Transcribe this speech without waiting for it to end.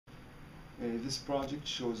This project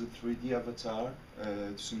shows a 3D avatar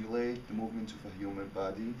to simulate the movement of a human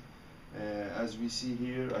body. As we see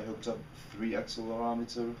here, I hooked up 3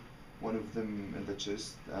 accelerometers, one of them in the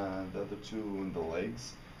chest and the other 2 in the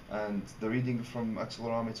legs. And the reading from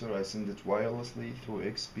accelerometer, I send it wirelessly through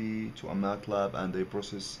XBee to a Matlab, and they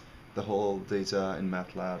process the whole data in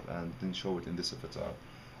Matlab and then show it in this avatar.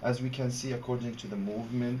 As we can see, according to the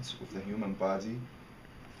movement of the human body,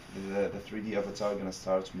 the 3D avatar gonna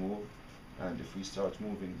start move, and if we start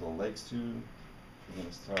moving the legs too, we're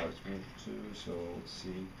gonna start move too. So let's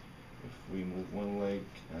see, if we move one leg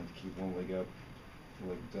and keep one leg up,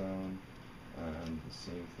 leg down, and the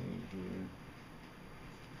same thing here.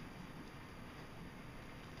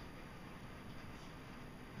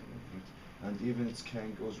 And even it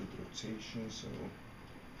can goes with rotation, so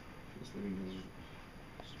just leaving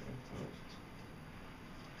this straight out.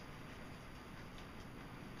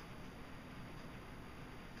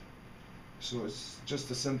 So it's just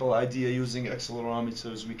a simple idea. Using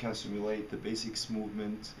accelerometers, we can simulate the basic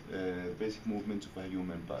movement of a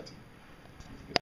human body.